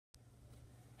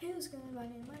what's going on?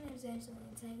 My name is Angela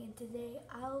and today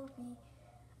I'll be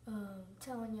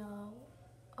telling y'all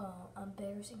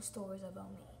embarrassing stories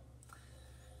about me.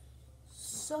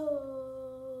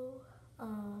 So,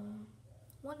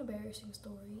 one embarrassing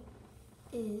story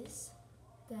is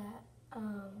that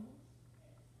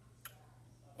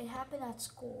it happened at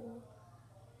school.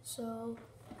 So,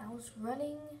 I was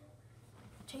running,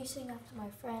 chasing after my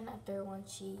friend after when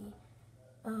she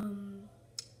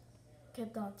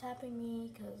kept on tapping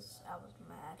me because I was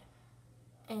mad.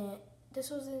 And this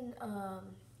was in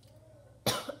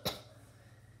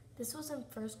this was in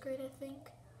first grade, I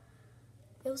think.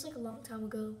 It was like a long time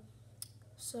ago.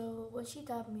 So when she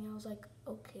tapped me, I was like,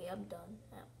 okay, I'm done.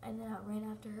 And then I ran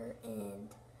after her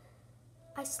and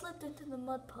I slipped into the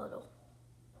mud puddle.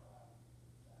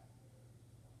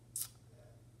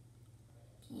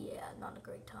 Yeah, not a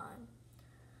great time.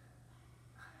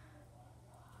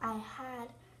 I had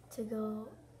to go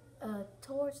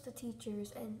towards the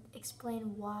teachers and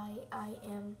explain why I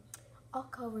am all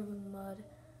covered in mud.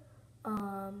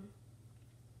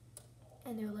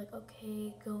 And they were like,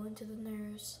 okay, go into the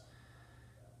nurse.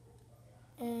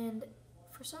 And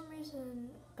for some reason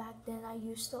back then I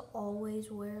used to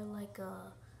always wear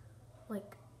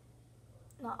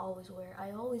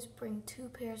I always bring 2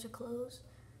 pairs of clothes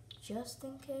just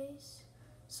in case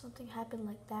something happened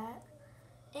like that.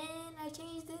 And I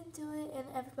changed into it and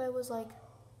everybody was like,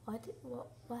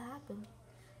 what happened?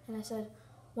 And I said,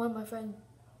 one of my friends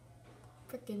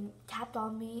freaking tapped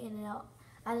on me, and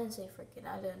I didn't say freaking,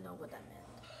 I didn't know what that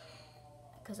meant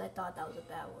because I thought that was a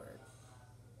bad word.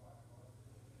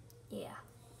 Yeah.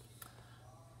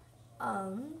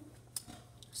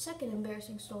 Second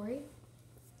embarrassing story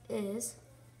is,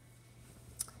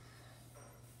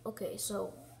 okay,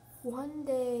 so one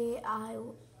day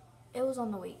it was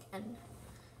on the weekend.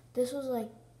 This was like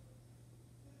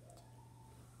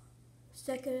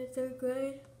 2nd and 3rd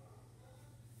grade.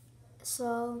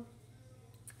 So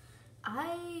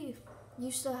I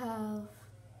used to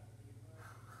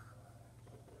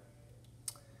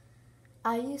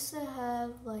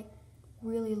have like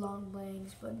really long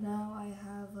bangs, but now I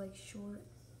have like short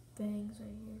bangs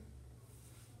right here.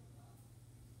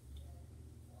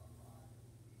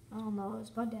 I don't know,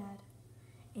 it's my dad.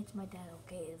 It's my dad,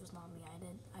 okay? It was not me.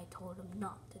 I told him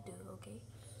not to do it, okay?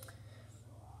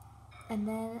 And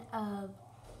then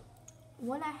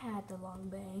when I had the long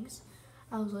bangs,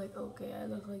 I was like, okay, I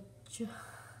look like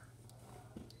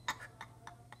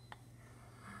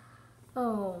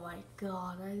oh my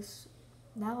god,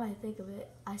 now I think of it,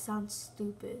 I sound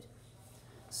stupid.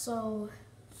 So,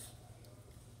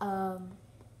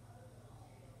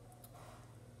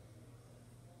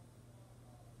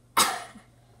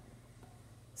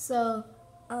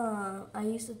 I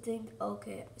used to think,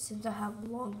 okay, since I have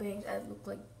long bangs, I look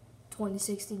like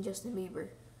 2016 Justin Bieber.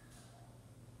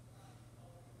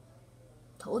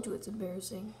 Told you it's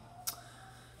embarrassing.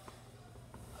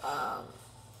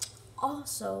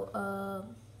 Also,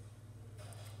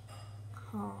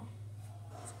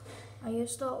 I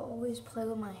used to always play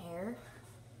with my hair.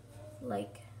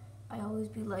 Like, I always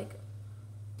be like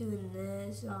doing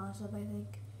this and all that stuff, I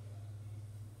think.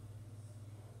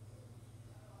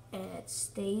 And it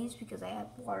stays because I add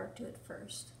water to it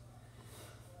first.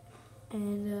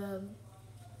 And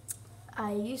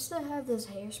I used to have this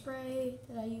hairspray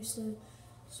that I used to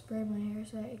spray my hair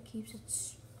so that it keeps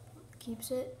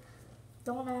it.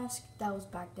 Don't ask, that was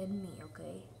back then me,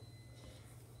 okay?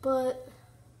 But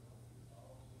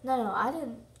no, I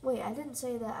didn't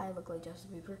say that I look like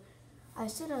Justin Bieber. I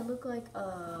said I look like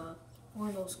one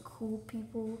of those cool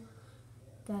people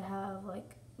that have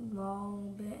like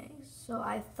long bangs. So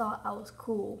I thought I was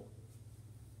cool.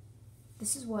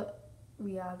 This is what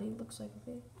reality looks like,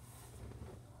 okay?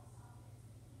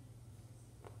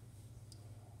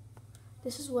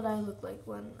 This is what I look like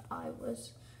when I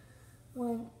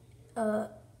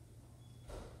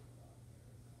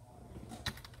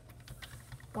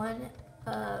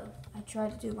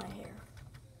tried to do my hair.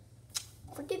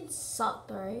 Freaking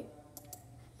sucked, alright?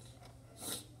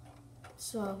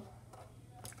 So,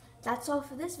 that's all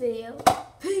for this video.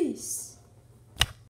 Peace!